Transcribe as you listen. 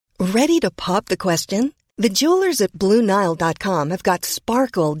Ready to pop the question? The jewelers at BlueNile.com have got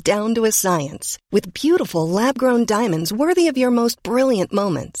sparkle down to a science with beautiful lab-grown diamonds worthy of your most brilliant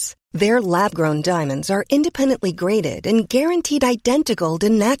moments. Their lab-grown diamonds are independently graded and guaranteed identical to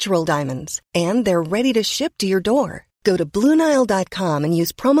natural diamonds, and they're ready to ship to your door. Go to BlueNile.com and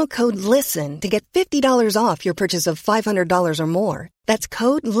use promo code LISTEN to get $50 off your purchase of $500 or more. That's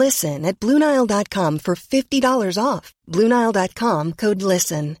code LISTEN at BlueNile.com for $50 off. BlueNile.com, code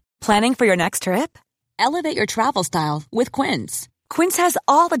LISTEN. Planning for your next trip? Elevate your travel style with Quince. Quince has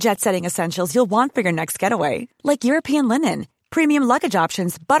all the jet-setting essentials you'll want for your next getaway, like European linen, premium luggage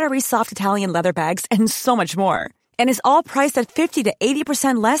options, buttery soft Italian leather bags, and so much more. And is all priced at 50 to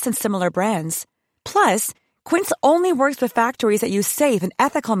 80% less than similar brands. Plus, Quince only works with factories that use safe and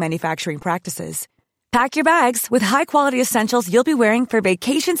ethical manufacturing practices. Pack your bags with high-quality essentials you'll be wearing for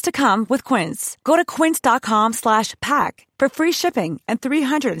vacations to come with Quince. Go to quince.com/pack for free shipping and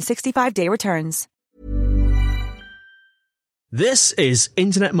 365-day returns. This is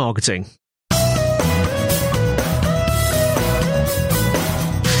Internet Marketing.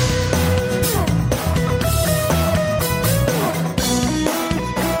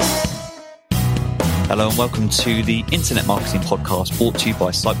 Hello and welcome to the Internet Marketing Podcast brought to you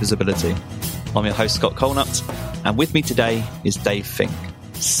by Site Visibility. I'm your host, Scott Colnut, and with me today is Dave Fink,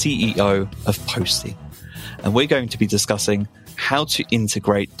 CEO of Postie. And we're going to be discussing how to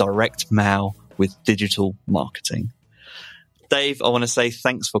integrate direct mail with digital marketing. Dave, I want to say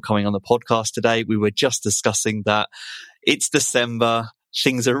thanks for coming on the podcast today. We were just discussing that it's December.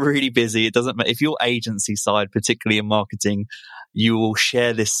 Things are really busy. It doesn't matter if your agency side, particularly in marketing, you will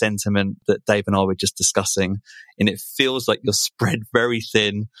share this sentiment that Dave and I were just discussing. And it feels like you're spread very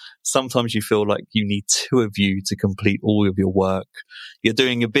thin. Sometimes you feel like you need two of you to complete all of your work. You're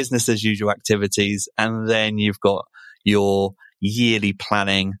doing your business as usual activities, and then you've got your yearly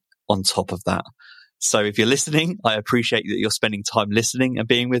planning on top of that. So if you're listening, I appreciate that you're spending time listening and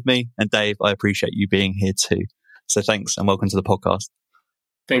being with me. And Dave, I appreciate you being here too. So thanks and welcome to the podcast.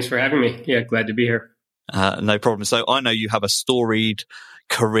 Thanks for having me. Yeah, glad to be here. No problem. So I know you have a storied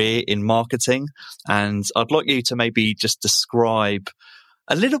career in marketing, and I'd like you to maybe just describe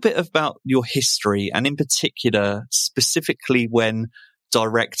a little bit about your history, and in particular, specifically when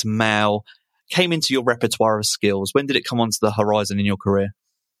direct mail came into your repertoire of skills. When did it come onto the horizon in your career?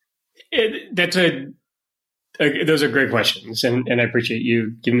 Those are great questions, and I appreciate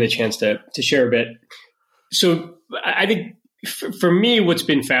you giving me the chance to share a bit. So I think for me, what's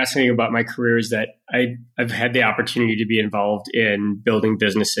been fascinating about my career is that I've had the opportunity to be involved in building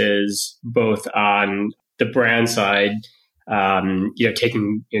businesses, both on the brand side,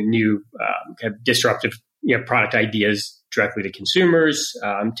 taking new kind of disruptive product ideas directly to consumers,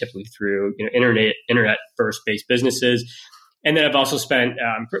 typically through internet first based businesses. And then I've also spent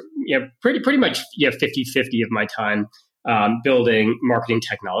pretty much 50-50 of my time building marketing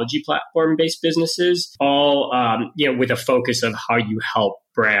technology platform based businesses, all with a focus of how you help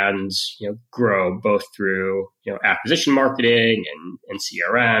brands grow both through acquisition marketing and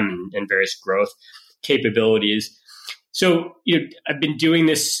CRM and various growth capabilities. So I've been doing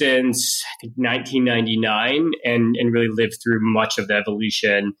this since I think 1999 and really lived through much of the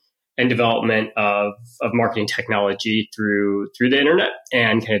evolution and development of marketing technology through the internet,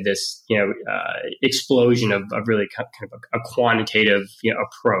 and kind of this explosion of really kind of a quantitative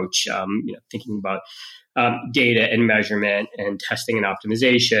approach, thinking about data and measurement and testing and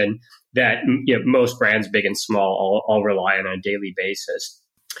optimization that most brands, big and small, all rely on a daily basis.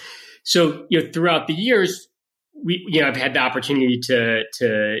 So throughout the years, I've had the opportunity to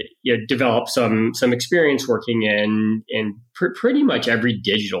develop some experience working in pretty much every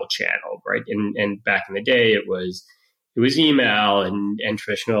digital channel, right? And back in the day, it was email and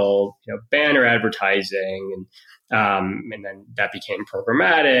traditional banner advertising, and then that became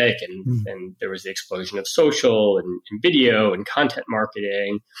programmatic, and there was the explosion of social and video and content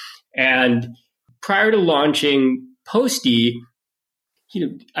marketing. And prior to launching Postie,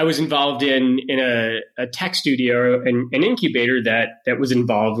 I was involved in a tech studio, an incubator that was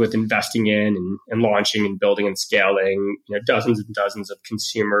involved with investing in and launching and building and scaling dozens and dozens of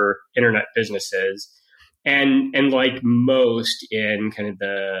consumer internet businesses. And like most in kind of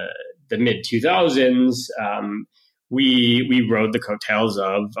the mid 2000s, we rode the coattails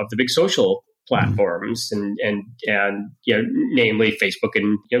of the big social platforms and namely Facebook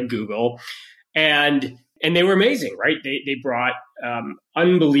and Google. And they were amazing, right? They brought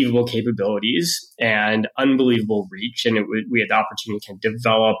unbelievable capabilities and unbelievable reach, and we had the opportunity to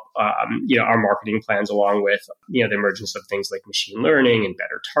develop, our marketing plans along with, the emergence of things like machine learning and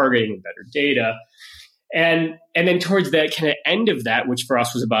better targeting and better data. And then towards that kind of end of that, which for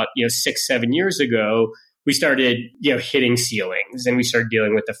us was about 6-7 years ago, we started hitting ceilings, and we started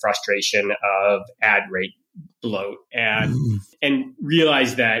dealing with the frustration of ad rate bloat, and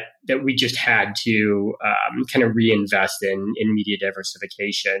realized that we just had to kind of reinvest in media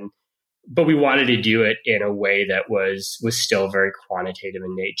diversification. But we wanted to do it in a way that was still very quantitative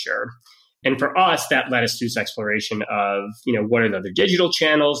in nature. And for us, that led us through this exploration of, what are the other digital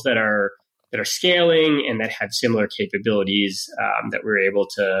channels that are scaling and that have similar capabilities that we're able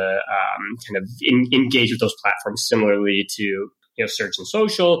to kind of engage with those platforms similarly to search and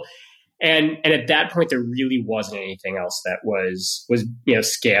social. And at that point, there really wasn't anything else that was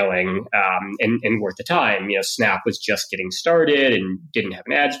scaling and worth the time. Snap was just getting started and didn't have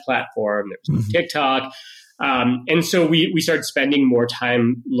an ads platform. There was no TikTok. And so we started spending more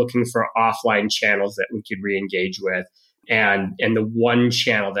time looking for offline channels that we could re-engage with. And the one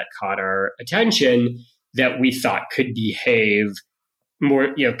channel that caught our attention that we thought could behave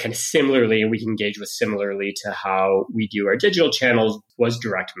more, kind of similarly, and we can engage with similarly to how we do our digital channels, was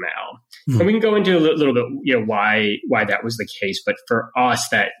direct mail. And we can go into a little bit, why that was the case. But for us,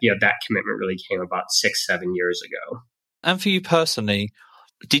 that commitment really came about 6-7 years ago. And for you personally,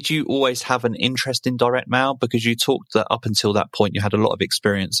 did you always have an interest in direct mail? Because you talked that up until that point, you had a lot of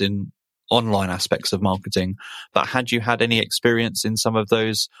experience in online aspects of marketing, but had you had any experience in some of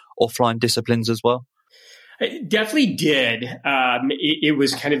those offline disciplines as well? I definitely did. It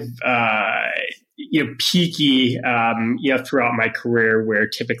was kind of, peaky, throughout my career, where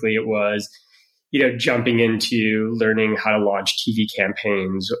typically it was, jumping into learning how to launch TV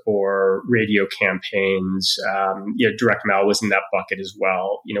campaigns or radio campaigns. Direct mail was in that bucket as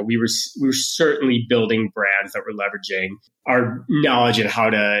well. We were certainly building brands that were leveraging our knowledge and how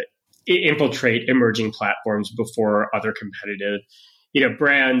to infiltrate emerging platforms before other competitive,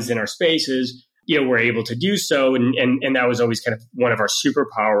 brands in our spaces, were able to do so. And that was always kind of one of our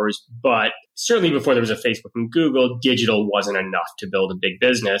superpowers. But certainly before there was a Facebook and Google, digital wasn't enough to build a big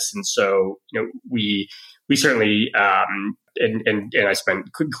business. And so, we certainly, and I spent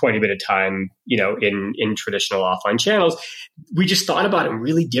quite a bit of time, in traditional offline channels. We just thought about them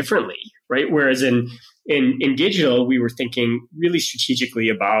really differently, right? Whereas in digital, we were thinking really strategically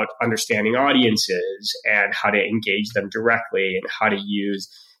about understanding audiences and how to engage them directly, and how to use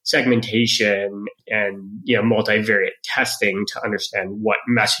segmentation and multivariate testing to understand what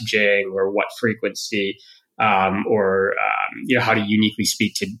messaging or what frequency or how to uniquely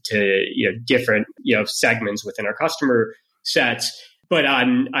speak to different segments within our customer sets. But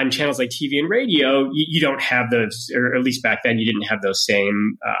on channels like TV and radio, you don't have those, or at least back then, you didn't have those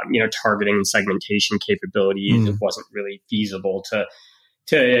same targeting and segmentation capabilities. It wasn't really feasible to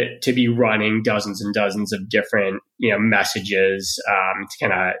be running dozens and dozens of different messages to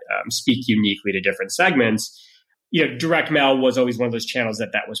kind of speak uniquely to different segments. Direct mail was always one of those channels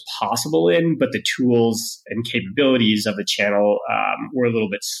that was possible in, but the tools and capabilities of the channel were a little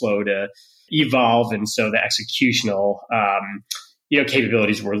bit slow to evolve, and so the executional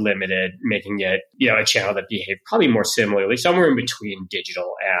capabilities were limited, making it a channel that behaved probably more similarly, somewhere in between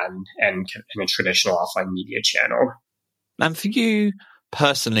digital and a traditional offline media channel. And for you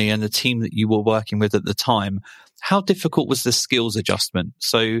personally and the team that you were working with at the time, how difficult was the skills adjustment?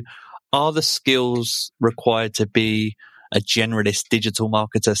 So are the skills required to be a generalist digital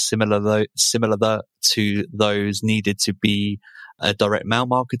marketer similar to those needed to be a direct mail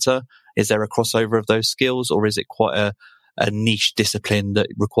marketer? Is there a crossover of those skills, or is it quite a niche discipline that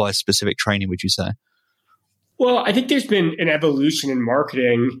requires specific training, would you say? Well, I think there's been an evolution in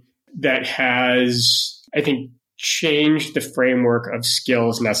marketing that has, I think, changed the framework of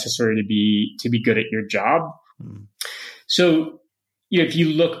skills necessary to be good at your job. So, if you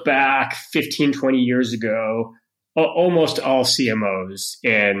look back 15, 20 years ago, almost all CMOs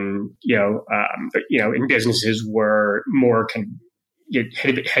in businesses were more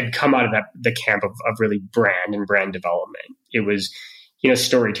had come out of the camp of really brand and brand development. It was,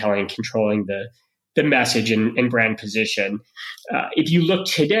 storytelling, controlling the message and brand position. If you look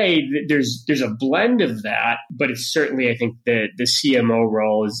today, there's a blend of that, but it's certainly, I think, the CMO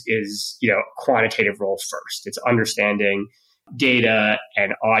role is a quantitative role first. It's understanding data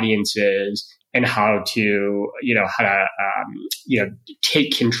and audiences and how to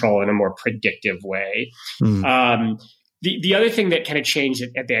take control in a more predictive way. The other thing that kind of changed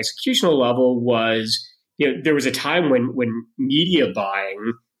at the executional level was, there was a time when media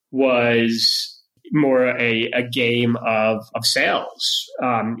buying was more a game of sales.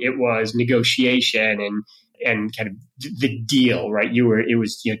 It was negotiation and kind of the deal, right? It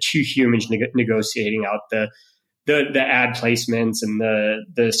was two humans negotiating out the ad placements and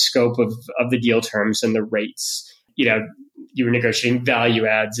the scope of the deal terms and the rates. You were negotiating value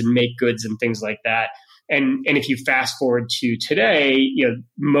adds and make goods and things like that. And if you fast forward to today,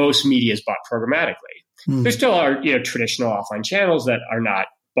 most media is bought programmatically. There still are, traditional offline channels that are not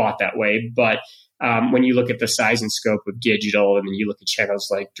bought that way. But when you look at the size and scope of digital, and then you look at channels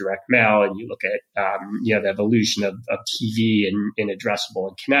like direct mail, and you look at, the evolution of TV and addressable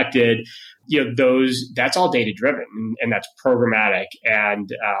and connected, that's all data driven, and that's programmatic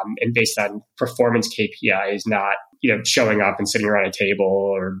and based on performance KPIs, not, showing up and sitting around a table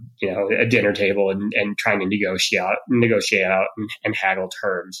or, a dinner table and trying to negotiate out and haggle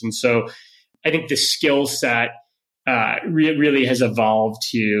terms. And so I think the skill set really has evolved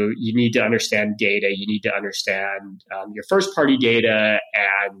to, you need to understand data, you need to understand your first party data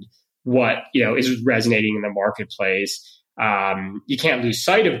and what, is resonating in the marketplace. You can't lose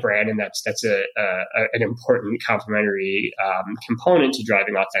sight of brand, and that's an important complementary component to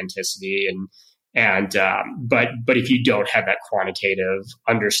driving authenticity. But if you don't have that quantitative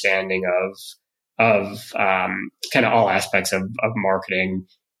understanding of kind of all aspects of marketing,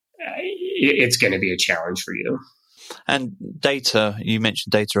 it's going to be a challenge for you. And data, you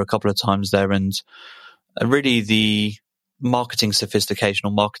mentioned data a couple of times there, and really the marketing sophistication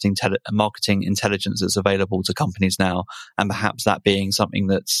or marketing intelligence that's available to companies now, and perhaps that being something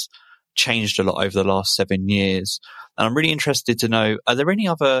that's changed a lot over the last 7 years. And I'm really interested to know, are there any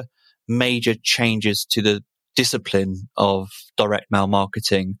other major changes to the discipline of direct mail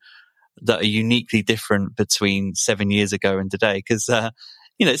marketing that are uniquely different between 7 years ago and today? Because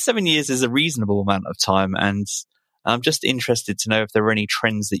 7 years is a reasonable amount of time, and I'm just interested to know if there are any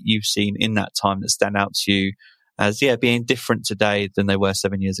trends that you've seen in that time that stand out to you as being different today than they were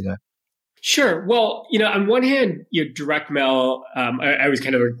 7 years ago. Sure. Well, on one hand, direct mail, I was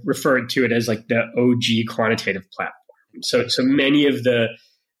kind of referred to it as like the OG quantitative platform. So many of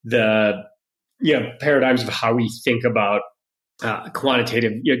the paradigms of how we think about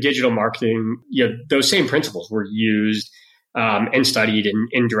quantitative digital marketing, those same principles were used and studied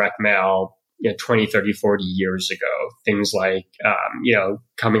in direct mail 20, 30, 40 years ago. Things like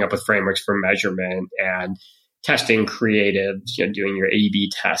coming up with frameworks for measurement and testing creatives, doing your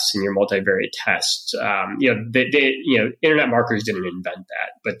A/B tests and your multivariate tests. Internet marketers didn't invent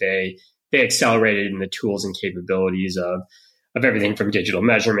that, but they accelerated in the tools and capabilities of everything from digital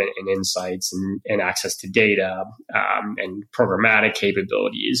measurement and insights and access to data and programmatic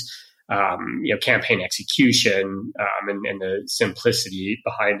capabilities, campaign execution and the simplicity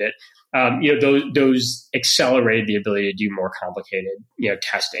behind it. Those accelerated the ability to do more complicated,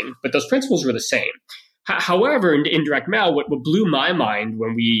 testing. But those principles were the same. However, in direct mail, what blew my mind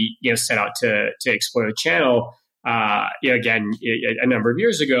when we set out to explore the channel, again a number of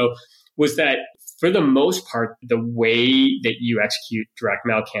years ago, was that for the most part, the way that you execute direct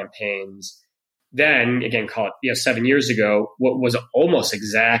mail campaigns then, again, call it 7 years ago, what was almost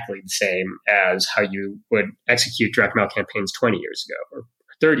exactly the same as how you would execute direct mail campaigns 20 years ago or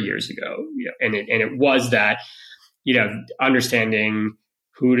 30 years ago. And it was that, understanding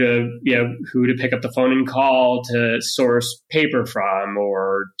who to pick up the phone and call to source paper from,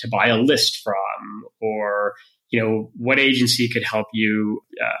 or to buy a list from, or, what agency could help you,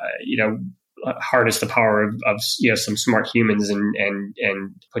 harness the power of some smart humans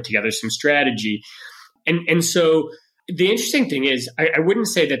and put together some strategy. And so the interesting thing is, I wouldn't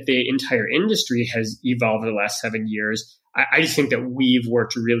say that the entire industry has evolved in the last 7 years. I just think that we've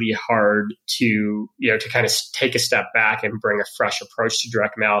worked really hard to kind of take a step back and bring a fresh approach to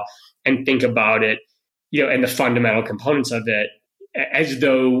direct mail and think about it, and the fundamental components of it as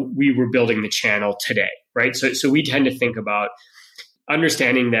though we were building the channel today, right? So we tend to think about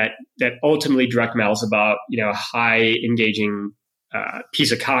understanding that ultimately direct mail is about, a high engaging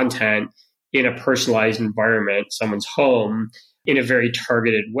piece of content in a personalized environment, someone's home, in a very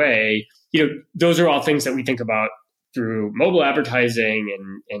targeted way. Those are all things that we think about through mobile advertising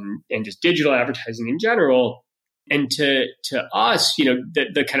and just digital advertising in general. And to us,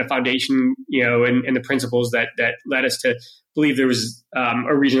 the kind of foundation, and the principles that led us to believe there was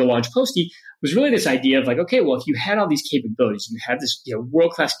a reason to launch Postie was really this idea of like, okay, well, if you had all these capabilities, you had this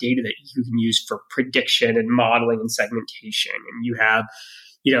world-class data that you can use for prediction and modeling and segmentation, and you have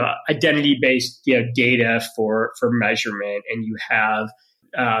identity-based data for measurement, and you have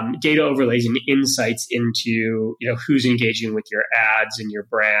data overlays and insights into who's engaging with your ads and your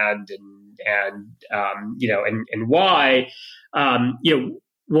brand and why.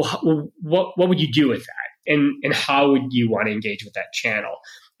 What would you do with that, and how would you want to engage with that channel?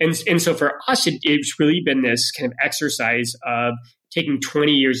 And so for us, it's really been this kind of exercise of taking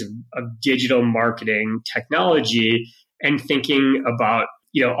 20 years of digital marketing technology and thinking about,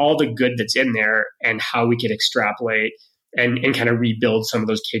 all the good that's in there and how we could extrapolate and kind of rebuild some of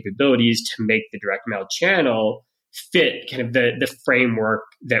those capabilities to make the direct mail channel fit kind of the framework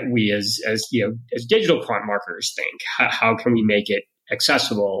that we as digital quant marketers think. How can we make it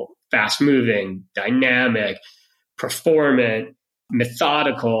accessible, fast moving, dynamic, performant,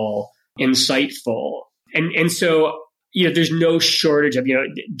 methodical, insightful? And so, there's no shortage of,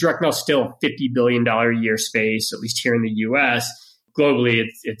 direct mail is still a $50 billion a year space, at least here in the US. Globally,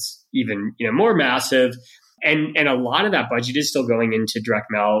 it's even, more massive. And a lot of that budget is still going into direct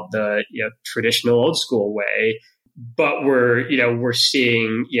mail, the traditional old school way. But we're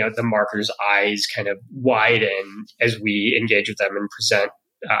seeing, the marketers' eyes kind of widen as we engage with them and present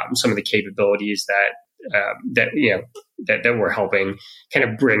some of the capabilities that we're helping kind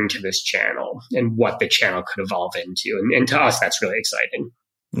of bring to this channel and what the channel could evolve into. And to us, that's really exciting.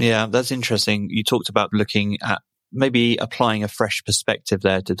 Yeah, that's interesting. You talked about looking at maybe applying a fresh perspective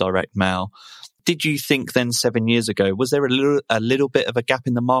there to direct mail. Did you think then 7 years ago, was there a little bit of a gap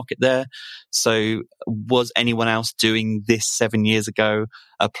in the market there? So was anyone else doing this 7 years ago,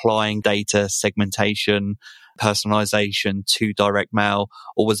 applying data segmentation, personalization to direct mail?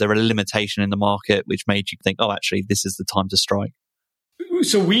 Or was there a limitation in the market which made you think, oh, actually, this is the time to strike?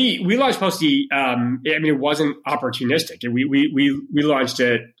 So we launched Postie. It wasn't opportunistic. We launched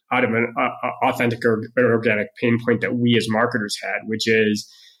it out of an authentic or organic pain point that we as marketers had, which is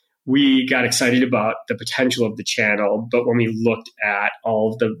we got excited about the potential of the channel, but when we looked at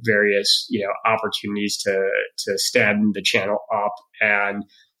all of the various opportunities to stand the channel up and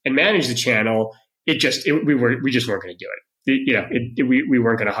manage the channel, we just weren't going to do it. We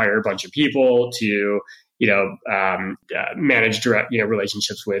weren't going to hire a bunch of people to manage direct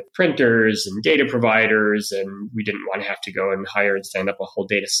relationships with printers and data providers, and we didn't want to have to go and hire and stand up a whole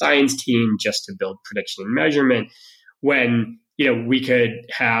data science team just to build prediction and measurement when we could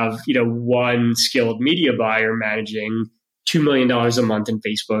have one skilled media buyer managing $2 million a month in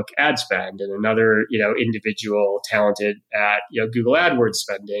Facebook ad spend, and another individual talented at Google AdWords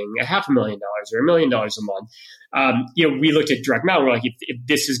spending $500,000 or $1 million a month. We looked at direct mail. We're like, if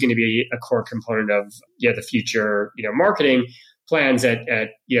this is going to be a core component of the future marketing plans at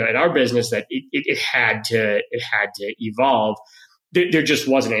our business, that it had to evolve. There just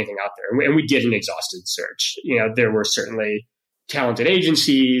wasn't anything out there, and we did an exhaustive search. There were certainly talented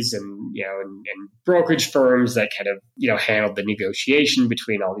agencies and brokerage firms that kind of handled the negotiation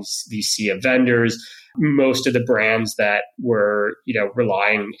between all these sea of vendors. Most of the brands that were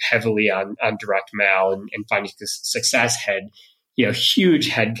relying heavily on direct mail and finding success had huge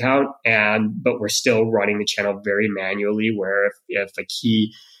headcount, but we're still running the channel very manually. Where if a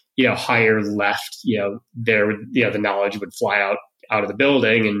key hire left, the knowledge would fly out of the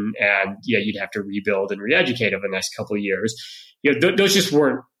building, and you'd have to rebuild and re-educate over the next couple of years. Those just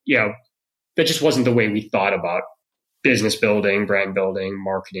weren't, that just wasn't the way we thought about business building, brand building,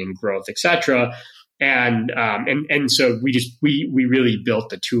 marketing, growth, etc. And so we really built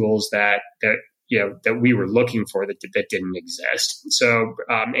the tools that we were looking for that didn't exist. So,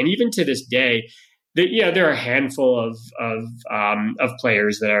 and even to this day, there are a handful of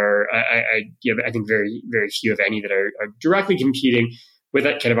players that are, I think very, very few, if any, that are directly competing with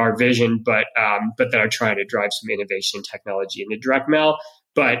that kind of our vision, but that are trying to drive some innovation and technology into direct mail.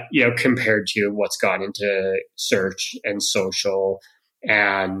 But compared to what's gone into search and social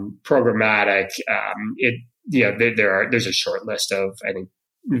and programmatic, there's a short list of, I think,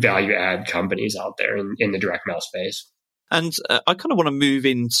 value add companies out there in the direct mail space. And I kind of want to move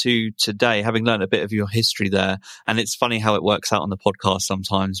into today, having learned a bit of your history there. And it's funny how it works out on the podcast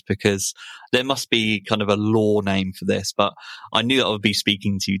sometimes, because there must be kind of a law name for this, but I knew that I would be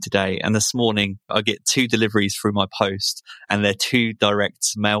speaking to you today. And this morning I get 2 deliveries through my post, and they're 2 direct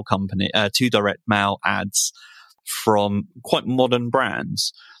mail ads from quite modern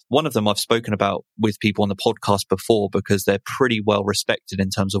brands. One of them I've spoken about with people on the podcast before because they're pretty well respected in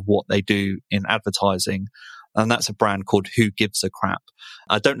terms of what they do in advertising. And that's a brand called Who Gives a Crap.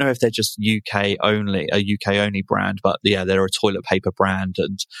 I don't know if they're just a UK only brand, but yeah, they're a toilet paper brand.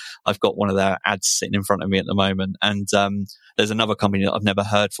 And I've got one of their ads sitting in front of me at the moment. And there's another company that I've never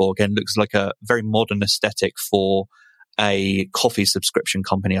heard for. Again, looks like a very modern aesthetic for a coffee subscription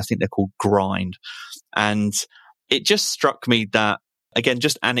company. I think they're called Grind. And it just struck me that, again,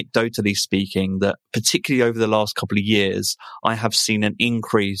 just anecdotally speaking, that particularly over the last couple of years, I have seen an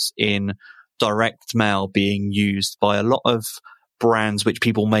increase in direct mail being used by a lot of brands which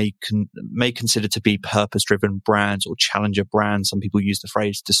people may consider to be purpose-driven brands or challenger brands. Some people use the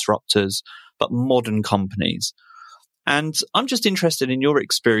phrase disruptors, but modern companies. And I'm just interested in your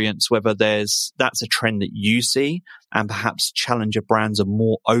experience, whether that's a trend that you see and perhaps challenger brands are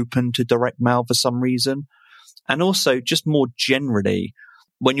more open to direct mail for some reason. And also just more generally,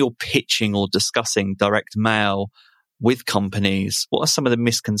 when you're pitching or discussing direct mail with companies, what are some of the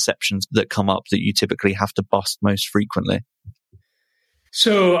misconceptions that come up that you typically have to bust most frequently?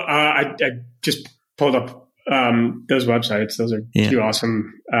 So I just pulled up those websites. Those are two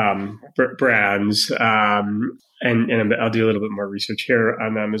awesome brands. And I'll do a little bit more research here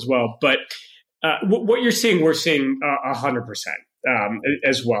on them as well. But what you're seeing, we're seeing 100%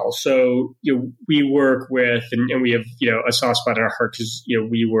 as well. So we work with, and we have a soft spot in our heart because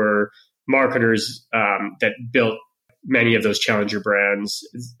we were marketers that built many of those challenger brands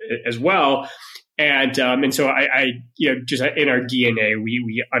as well. And so I just in our DNA,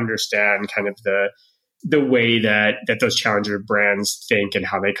 we understand kind of the way that those challenger brands think and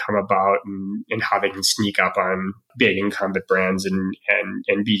how they come about and how they can sneak up on big incumbent brands and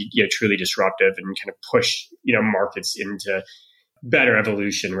be truly disruptive and kind of push markets into better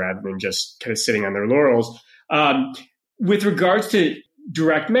evolution rather than just kind of sitting on their laurels. With regards to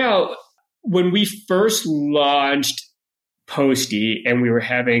direct mail, when we first launched Postie and we were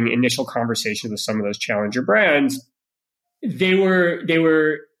having initial conversations with some of those challenger brands, they were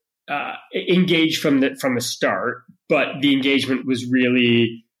engaged from the start, but the engagement was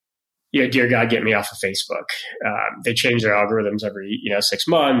really, dear God, get me off of Facebook. They change their algorithms every 6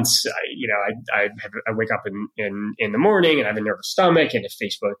 months. I wake up in the morning and I have a nervous stomach, and if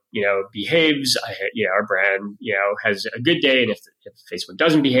Facebook behaves, our brand has a good day, and if Facebook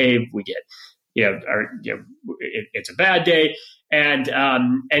doesn't behave, we get it's a bad day. And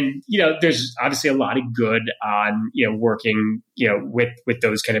there's obviously a lot of good on, working, with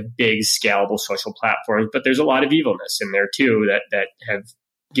those kind of big scalable social platforms, but there's a lot of evilness in there too that have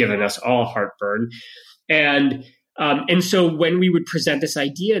given us all heartburn. And so when we would present this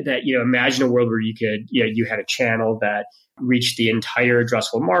idea that, imagine a world where you could, you had a channel that reached the entire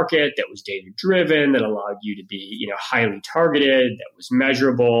addressable market, that was data driven, that allowed you to be, highly targeted, that was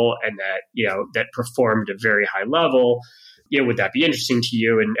measurable, and that, that performed at a very high level, would that be interesting to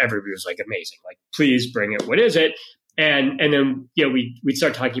you? And everybody was like, amazing, like, please bring it. What is it? And then, we'd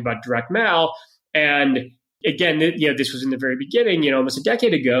start talking about direct mail. And again, this was in the very beginning, almost a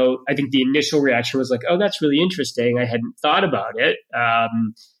decade ago. I think the initial reaction was like, oh, that's really interesting. I hadn't thought about it.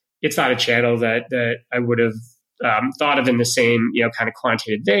 It's not a channel that I would have thought of in the same, kind of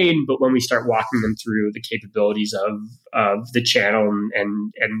quantitative vein. But when we start walking them through the capabilities of the channel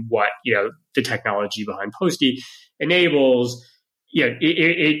and what, the technology behind Postie enables,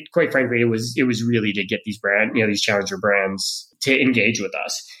 it quite frankly, it was really to get these these challenger brands to engage with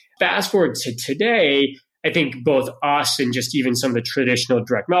us. Fast forward to today, I think both us and just even some of the traditional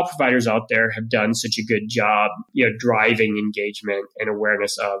direct mail providers out there have done such a good job, driving engagement and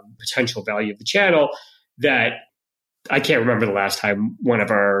awareness of potential value of the channel that I can't remember the last time one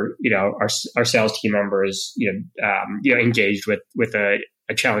of our sales team members, engaged with a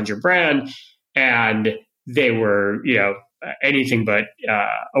challenger brand, and they were, anything but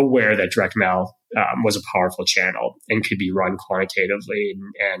aware that direct mail was a powerful channel and could be run quantitatively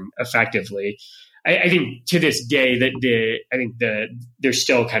and effectively. I think to this day that there's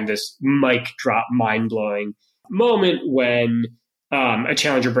still kind of this mic drop, mind blowing moment when a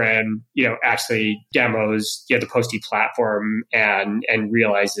challenger brand, actually demos, the Postie platform and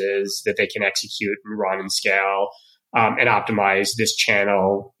realizes that they can execute and run and scale and optimize this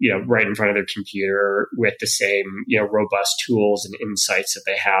channel, right in front of their computer with the same, robust tools and insights that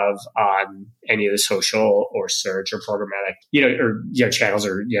they have on any of the social or search or programmatic, channels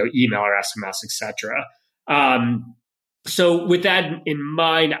or, email or SMS, etc. So with that in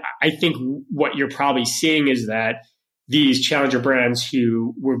mind, I think what you're probably seeing is that these challenger brands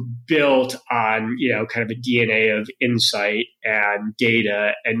who were built on, kind of a DNA of insight and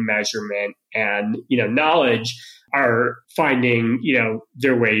data and measurement and, knowledge are finding,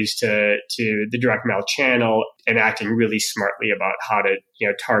 their ways to the direct mail channel and acting really smartly about how to,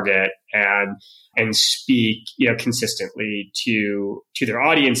 target and speak, consistently to their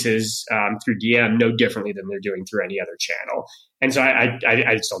audiences through DM, no differently than they're doing through any other channel. And so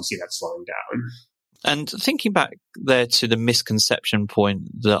I just don't see that slowing down. And thinking back there to the misconception point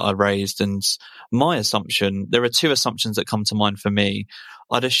that I raised and my assumption, there are two assumptions that come to mind for me.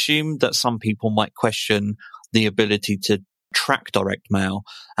 I'd assume that some people might question the ability to track direct mail.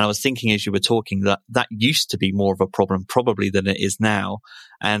 And I was thinking as you were talking that used to be more of a problem probably than it is now.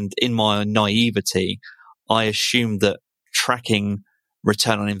 And in my naivety, I assumed that tracking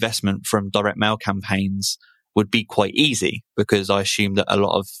return on investment from direct mail campaigns would be quite easy because I assumed that a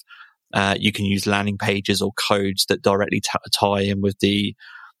lot of You can use landing pages or codes that directly tie in with the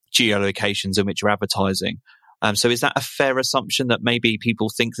geolocations in which you're advertising. So is that a fair assumption that maybe people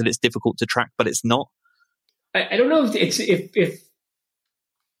think that it's difficult to track, but it's not? I don't know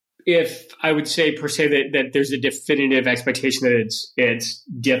if I would say per se that there's a definitive expectation that it's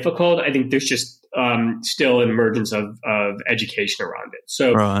difficult. I think there's just still an emergence of education around it.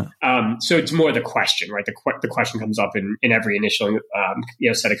 So, right. So it's more the question, right? The question comes up in every initial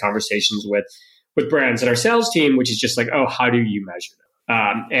set of conversations with brands and our sales team, which is just like, oh, how do you measure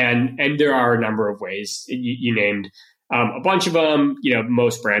them? And there are a number of ways. You named a bunch of them.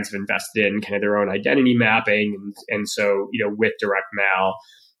 Most brands have invested in kind of their own identity mapping, and so with direct mail,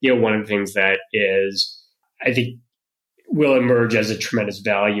 one of the things that is, I think, will emerge as a tremendous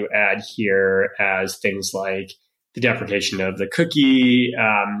value add here as things like the deprecation of the cookie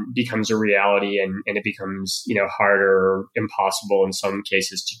becomes a reality, and it becomes harder, impossible in some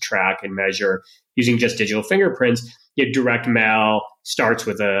cases to track and measure using just digital fingerprints. Direct mail starts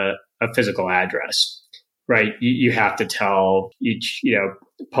with a physical address, right? You have to tell each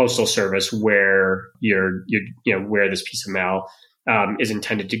postal service where where this piece of mail is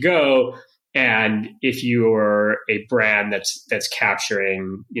intended to go. And if you're a brand that's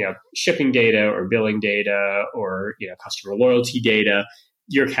capturing, shipping data or billing data or, customer loyalty data,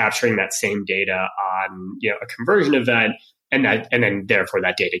 you're capturing that same data on, a conversion event. And then therefore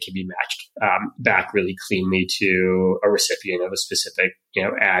that data can be matched back really cleanly to a recipient of a specific,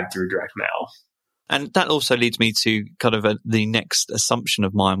 ad through direct mail. And that also leads me to kind of the next assumption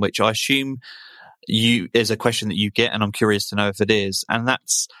of mine, which I assume is a question that you get, and I'm curious to know if it is, and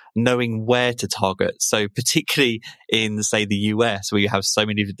that's knowing where to target. So particularly in, say, the US, where you have so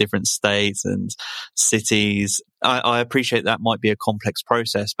many different states and cities, I appreciate that might be a complex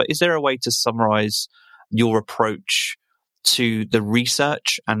process, but is there a way to summarize your approach to the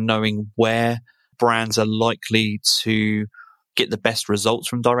research and knowing where brands are likely to get the best results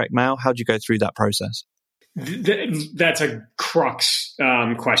from direct mail? How do you go through that process? That's a crux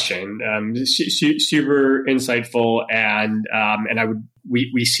question. Super insightful, and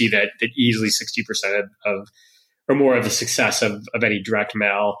we see that easily 60% of or more of the success of any direct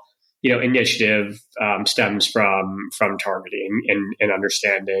mail initiative stems from targeting and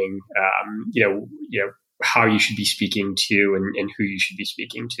understanding how you should be speaking to and who you should be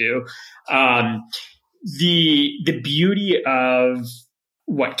speaking to. The beauty of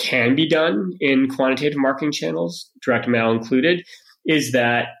what can be done in quantitative marketing channels, direct mail included, is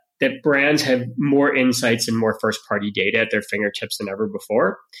that brands have more insights and more first-party data at their fingertips than ever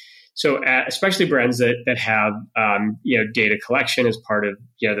before. So especially brands that have data collection as part of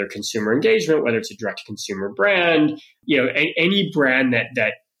their consumer engagement, whether it's a direct-to-consumer brand, any brand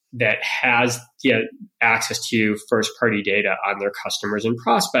that has access to first-party data on their customers and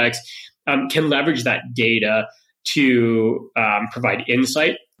prospects can leverage that data to provide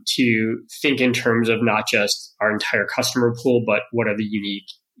insight, to think in terms of not just our entire customer pool, but what are the unique,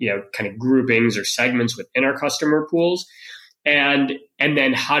 kind of groupings or segments within our customer pools. And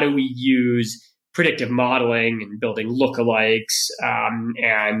then how do we use predictive modeling and building lookalikes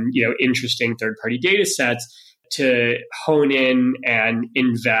and interesting third-party data sets to hone in and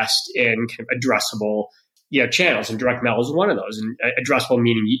invest in kind of addressable channels. And direct mail is one of those. And addressable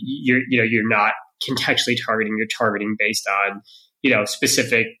meaning you're not contextually targeting, you're targeting based on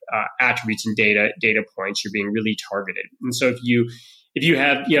specific attributes and data points. You're being really targeted. And so if you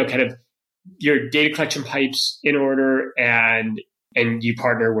have kind of your data collection pipes in order and you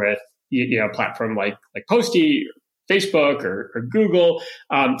partner with a platform like Postie, Facebook or Google,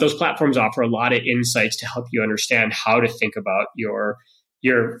 those platforms offer a lot of insights to help you understand how to think about your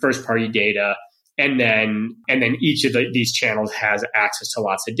first party data. And then each of these channels has access to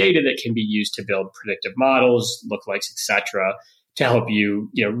lots of data that can be used to build predictive models, lookalikes, et cetera, to help you,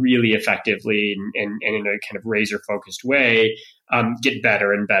 really effectively and in a kind of razor focused way, get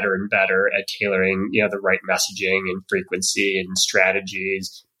better and better and better at tailoring, the right messaging and frequency and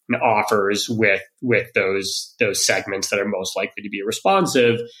strategies and offers with those segments that are most likely to be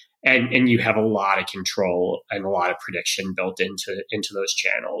responsive. And you have a lot of control and a lot of prediction built into those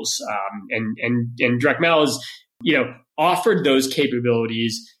channels. And direct mail is, offered those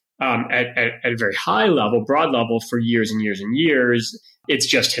capabilities at a very high level, broad level for years and years and years. It's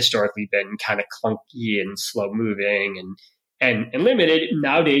just historically been kind of clunky and slow moving and limited.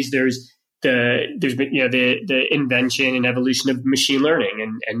 Nowadays, there's been the invention and evolution of machine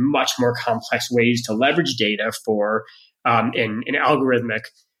learning and much more complex ways to leverage data for in algorithmic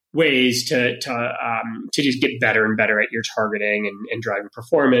ways to just get better and better at your targeting and driving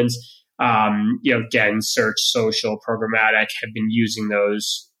performance. Again, search, social, programmatic have been using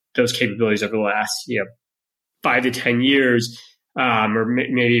those those capabilities over the last 5 to 10 years, or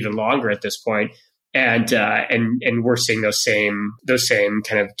maybe even longer at this point. And we're seeing those same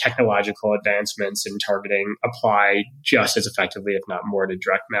kind of technological advancements in targeting apply just as effectively, if not more, to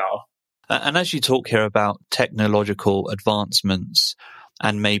direct mail. And as you talk here about technological advancements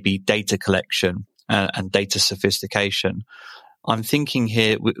and maybe data collection and data sophistication, I'm thinking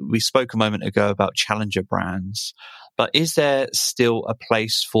here, we spoke a moment ago about challenger brands, but is there still a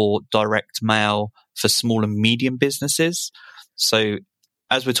place for direct mail for small and medium businesses? So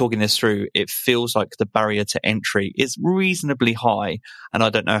as we're talking this through, it feels like the barrier to entry is reasonably high, and I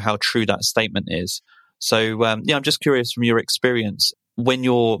don't know how true that statement is. So, I'm just curious from your experience, when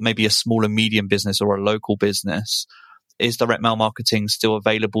you're maybe a small and medium business or a local business, is direct mail marketing still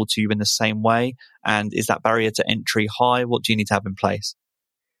available to you in the same way? And is that barrier to entry high? What do you need to have in place?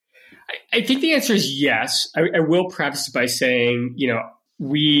 I think the answer is yes. I will preface by saying,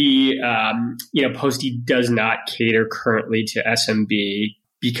 we, Postie does not cater currently to SMB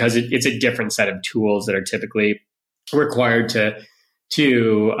because it's a different set of tools that are typically required to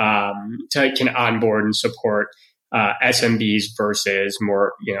can onboard and support SMBs versus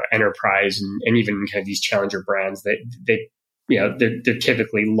more enterprise and even kind of these challenger brands that they're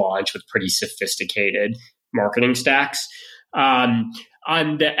typically launched with pretty sophisticated marketing stacks. On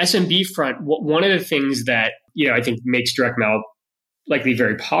the SMB front, one of the things that I think makes direct mail likely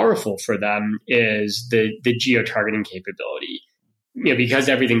very powerful for them is the geo-targeting capability. Because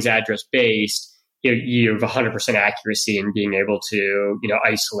everything's address-based, you have 100% accuracy in being able to,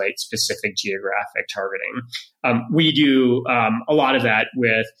 isolate specific geographic targeting. We do a lot of that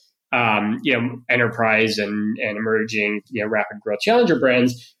with, enterprise and emerging, rapid growth challenger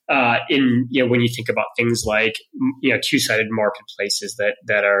brands. When you think about things like, two-sided marketplaces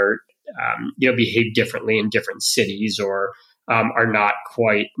that are, behave differently in different cities or are not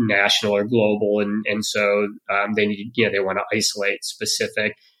quite national or global, and so they need, they want to isolate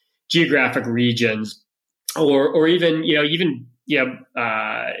specific geographic regions, or even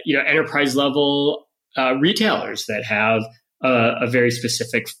enterprise level retailers that have a very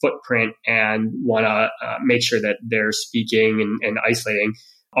specific footprint and want to make sure that they're speaking and isolating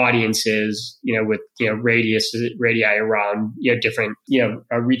audiences, with radii around different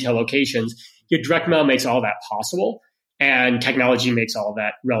retail locations. Direct mail makes all that possible. And technology makes all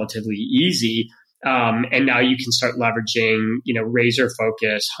that relatively easy. And now you can start leveraging, razor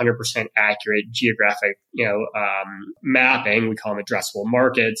focused, 100% accurate geographic, mapping. We call them addressable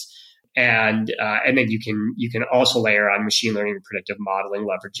markets. And then you can also layer on machine learning and predictive modeling,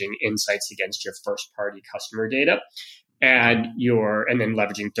 leveraging insights against your first party customer data. And then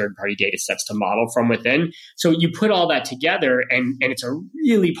leveraging third-party data sets to model from within. So you put all that together, and it's a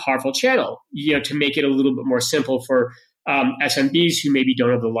really powerful channel, to make it a little bit more simple for SMBs who maybe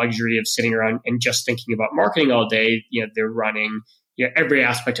don't have the luxury of sitting around and just thinking about marketing all day. They're running every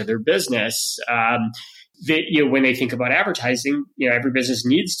aspect of their business. When they think about advertising, every business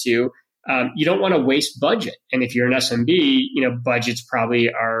needs to. You don't want to waste budget, and if you're an SMB, budgets probably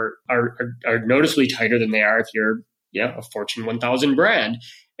are noticeably tighter than they are if you're a Fortune 1000 brand.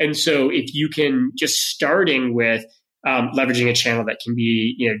 And so if you can just starting with leveraging a channel that can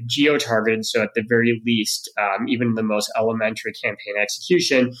be geo-targeted, so at the very least, even the most elementary campaign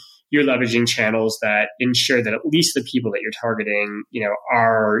execution, you're leveraging channels that ensure that at least the people that you're targeting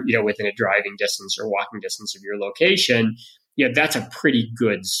are within a driving distance or walking distance of your location. That's a pretty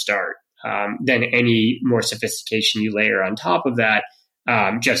good start. Then any more sophistication you layer on top of that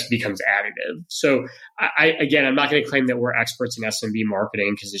just becomes additive. So I'm not going to claim that we're experts in SMB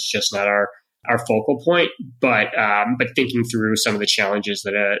marketing because it's just not our focal point. But thinking through some of the challenges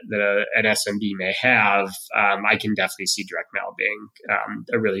that an SMB may have, I can definitely see direct mail being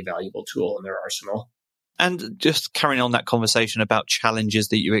a really valuable tool in their arsenal. And just carrying on that conversation about challenges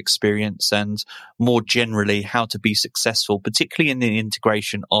that you experience and more generally how to be successful, particularly in the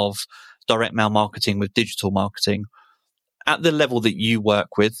integration of direct mail marketing with digital marketing. At the level that you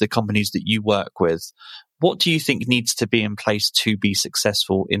work with, the companies that you work with, what do you think needs to be in place to be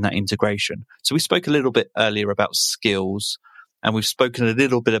successful in that integration? So we spoke a little bit earlier about skills, and we've spoken a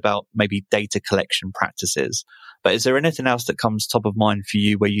little bit about maybe data collection practices. But is there anything else that comes top of mind for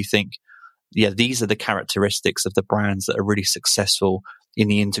you where you think, these are the characteristics of the brands that are really successful in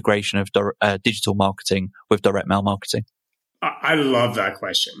the integration of digital marketing with direct mail marketing? I love that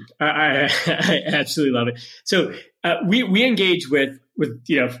question. I absolutely love it. So we engage with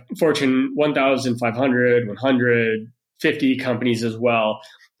Fortune 1,500, 150 companies as well,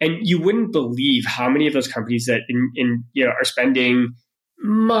 and you wouldn't believe how many of those companies that are spending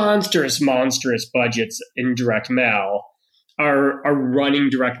monstrous budgets in direct mail are running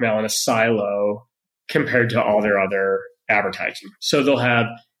direct mail in a silo compared to all their other advertising. So they'll have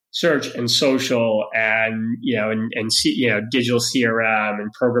search and social and digital CRM and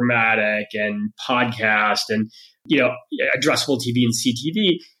programmatic and podcast and addressable TV and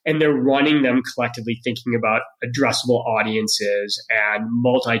CTV, and they're running them collectively thinking about addressable audiences and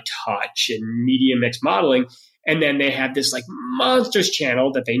multi-touch and media mix modeling. And then they have this like monstrous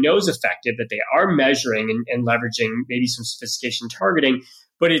channel that they know is effective, that they are measuring and leveraging maybe some sophistication targeting,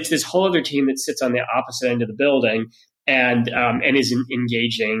 but it's this whole other team that sits on the opposite end of the building and is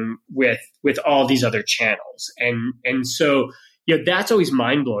engaging with all these other channels. And so that's always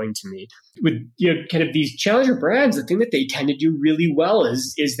mind blowing to me. With kind of these challenger brands, the thing that they tend to do really well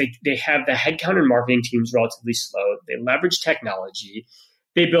is they have the headcount and marketing teams relatively slow. They leverage technology.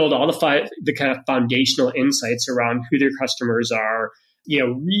 They build all the kind of foundational insights around who their customers are.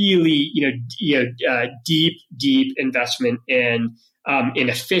 Really deep investment in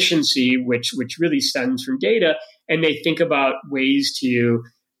efficiency, which really stems from data. And they think about ways to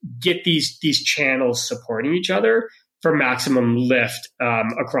get these channels supporting each other for maximum lift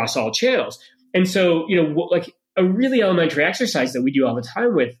across all channels. And so, like a really elementary exercise that we do all the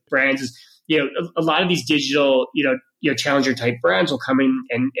time with brands is, a lot of these digital, challenger type brands will come in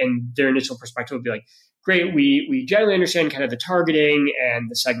and their initial perspective will be like, great, we generally understand kind of the targeting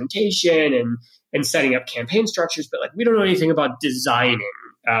and the segmentation and setting up campaign structures, but like we don't know anything about designing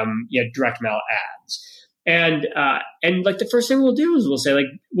direct mail ads. And like the first thing we'll do is we'll say like,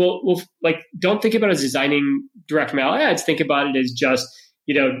 we'll like, don't think about it as designing direct mail ads. Think about it as just,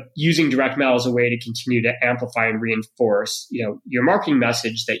 using direct mail as a way to continue to amplify and reinforce, your marketing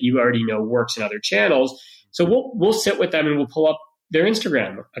message that you already know works in other channels. So we'll sit with them and we'll pull up their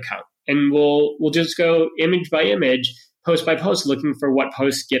Instagram account and we'll just go image by image, post by post, looking for what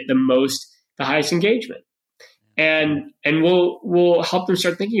posts get the highest engagement. And we'll help them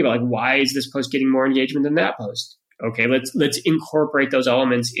start thinking about like, why is this post getting more engagement than that post? Okay, let's incorporate those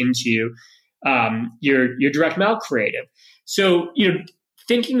elements into your direct mail creative. So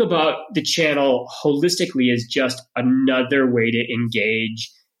thinking about the channel holistically is just another way to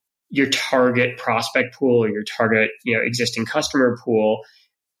engage your target prospect pool or your target existing customer pool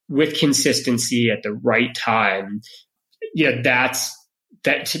with consistency at the right time. That's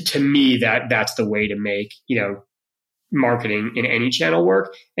the way to make marketing in any channel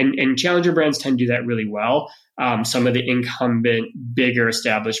work, and challenger brands tend to do that really well. Some of the incumbent, bigger,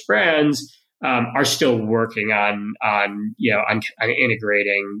 established brands are still working on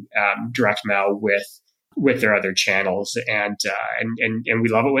integrating direct mail with their other channels, and we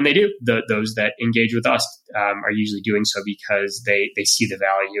love it when they do. Those that engage with us are usually doing so because they see the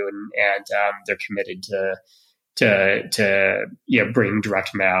value and they're committed to bring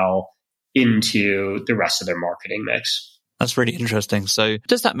direct mail into the rest of their marketing mix. That's really interesting. So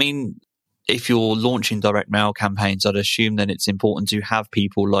does that mean if you're launching direct mail campaigns, I'd assume then it's important to have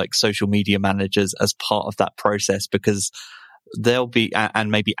people like social media managers as part of that process, because they'll be,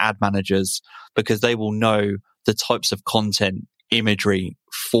 and maybe ad managers, because they will know the types of content, imagery,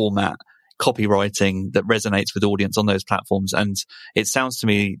 format, copywriting that resonates with the audience on those platforms. And it sounds to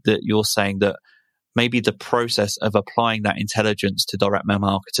me that you're saying that maybe the process of applying that intelligence to direct mail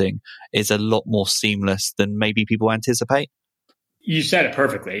marketing is a lot more seamless than maybe people anticipate. You said it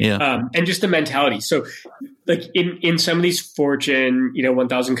perfectly. Yeah. And just the mentality. So like in some of these Fortune,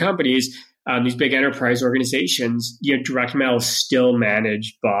 1000 companies, these big enterprise organizations, direct mail is still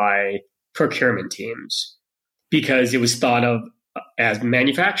managed by procurement teams because it was thought of as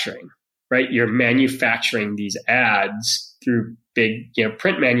manufacturing, right? You're manufacturing these ads through big,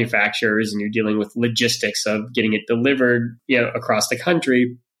 print manufacturers, and you're dealing with logistics of getting it delivered, across the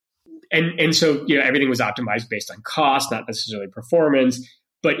country. And so, everything was optimized based on cost, not necessarily performance.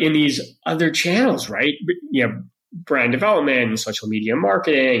 But in these other channels, right, brand development and social media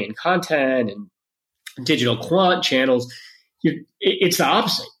marketing and content and digital quant channels, it's the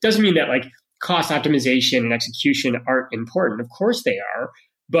opposite. It doesn't mean that like cost optimization and execution aren't important. Of course they are.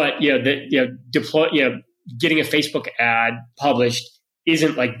 But, getting a Facebook ad published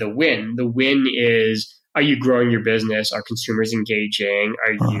isn't like the win. The win is, are you growing your business? Are consumers engaging?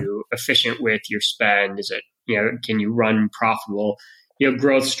 Are you efficient with your spend? Is it, can you run profitable,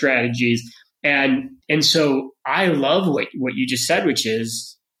 growth strategies? And so I love what you just said, which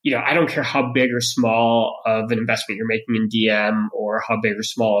is, I don't care how big or small of an investment you're making in DM, or how big or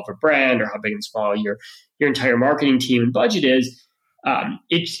small of a brand, or how big and small your entire marketing team and budget is.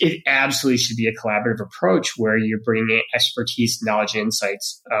 It absolutely should be a collaborative approach where you're bringing expertise, knowledge, and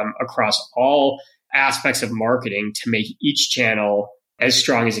insights across all aspects of marketing to make each channel as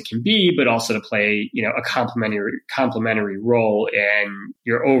strong as it can be, but also to play, a complementary role in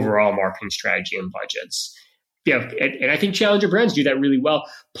your overall marketing strategy and budgets. And I think challenger brands do that really well,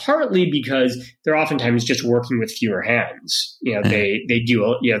 partly because they're oftentimes just working with fewer hands. They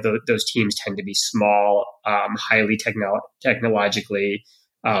do, those teams tend to be small, highly technologically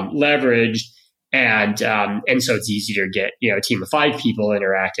leveraged. And so it's easier to get, a team of 5 people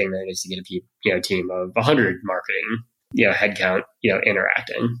interacting than it is to get a team of 100 marketing, headcount,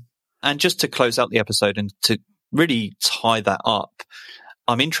 interacting. And just to close out the episode and to really tie that up,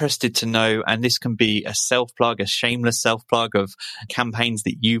 I'm interested to know, and this can be a self-plug, a shameless self-plug of campaigns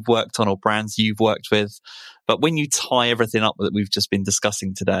that you've worked on or brands you've worked with. But when you tie everything up that we've just been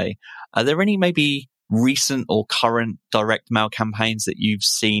discussing today, are there any maybe recent or current direct mail campaigns that you've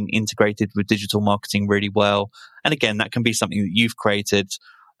seen integrated with digital marketing really well? And again, that can be something that you've created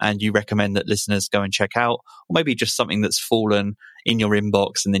and you recommend that listeners go and check out, or maybe just something that's fallen in your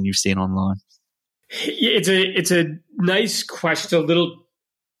inbox and then you've seen online. It's a nice question, a little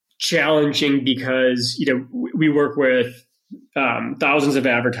challenging because, we work with thousands of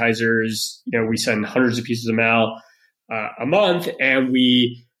advertisers. We send hundreds of pieces of mail a month, and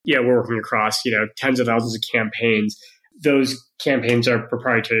we're working across, tens of thousands of campaigns. Those campaigns are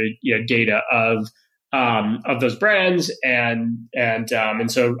proprietary, data of those brands, and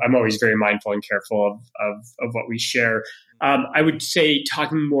so I'm always very mindful and careful of what we share. I would say,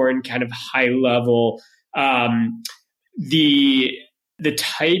 talking more in kind of high level, the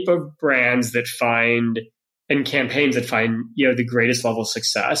type of brands that find and campaigns that find, the greatest level of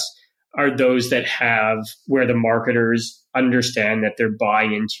success are those that have where the marketers understand that they're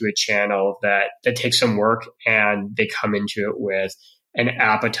buying into a channel that takes some work, and they come into it with an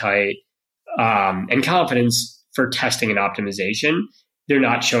appetite and confidence for testing and optimization. They're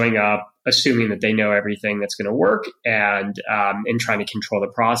not showing up assuming that they know everything that's going to work and trying to control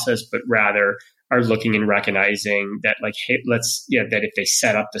the process, but rather are looking and recognizing that, like, hey, that if they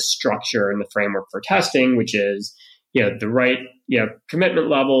set up the structure and the framework for testing, which is, the right, commitment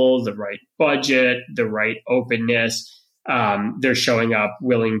level, the right budget, the right openness, they're showing up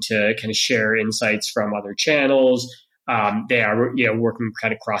willing to kind of share insights from other channels. They are, working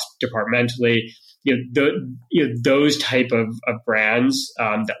kind of cross-departmentally. Those type of brands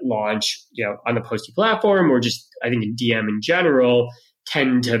that launch, on the Postie platform, or just, I think, in DM in general,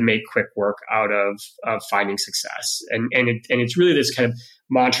 tend to make quick work out of finding success. And it's really this kind of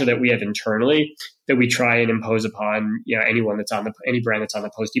mantra that we have internally that we try and impose upon, anyone that's on any brand that's on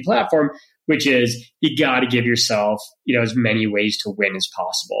the Postie platform, which is you got to give yourself, as many ways to win as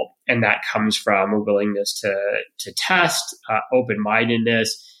possible. And that comes from a willingness to test,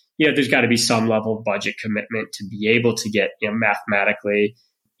 open-mindedness. There's got to be some level of budget commitment to be able to get, mathematically,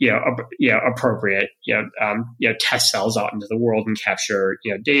 appropriate, test cells out into the world and capture,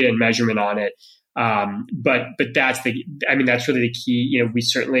 data and measurement on it. But that's really the key. We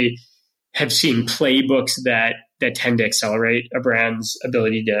certainly have seen playbooks that tend to accelerate a brand's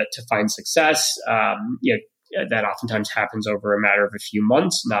ability to find success. That oftentimes happens over a matter of a few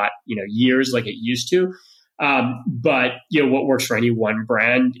months, not, years like it used to. But what works for any one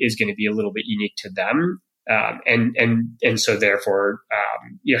brand is going to be a little bit unique to them. And so therefore,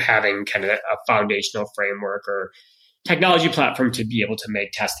 having kind of a foundational framework or technology platform to be able to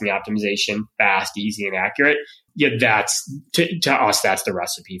make testing optimization fast, easy, and accurate. That's to us, that's the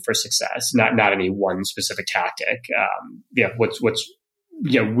recipe for success, not any one specific tactic. What's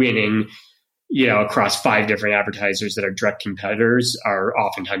winning, across 5 different advertisers that are direct competitors are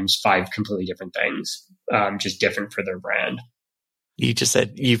oftentimes 5 completely different things, just different for their brand. You just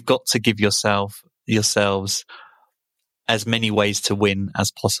said you've got to give yourselves as many ways to win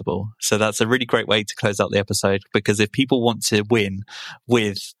as possible. So that's a really great way to close out the episode, because if people want to win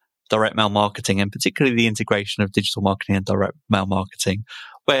with direct mail marketing, and particularly the integration of digital marketing and direct mail marketing,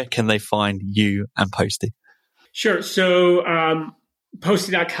 where can they find you and Postie? Sure. So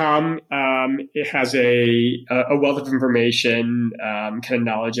Postie.com, it has a wealth of information, kind of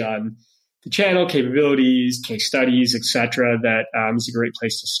knowledge on the channel, capabilities, case studies, etc. That is a great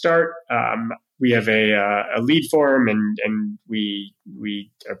place to start. We have a lead form, and we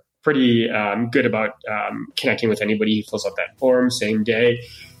are pretty good about connecting with anybody who fills out that form same day.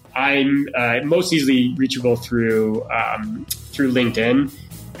 I'm most easily reachable through LinkedIn,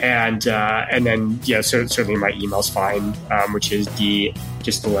 and then certainly my email's fine, which is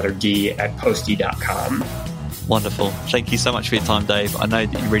just the letter D at postie.com. Wonderful. Thank you so much for your time, Dave. I know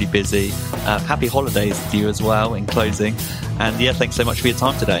that you're really busy. Happy holidays to you as well in closing. And thanks so much for your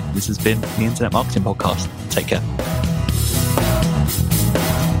time today. This has been the Internet Marketing Podcast. Take care.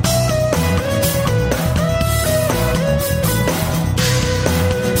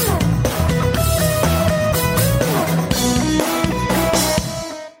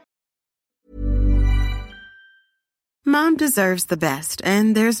 Mom deserves the best,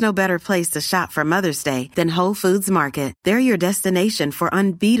 and there's no better place to shop for Mother's Day than Whole Foods Market. They're your destination for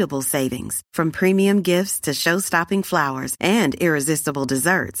unbeatable savings, from premium gifts to show-stopping flowers and irresistible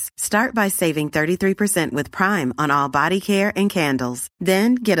desserts. Start by saving 33% with Prime on all body care and candles.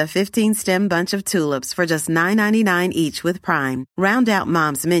 Then get a 15-stem bunch of tulips for just $9.99 each with Prime. Round out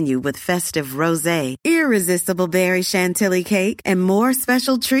Mom's menu with festive rosé, irresistible berry chantilly cake, and more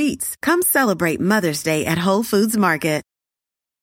special treats. Come celebrate Mother's Day at Whole Foods Market.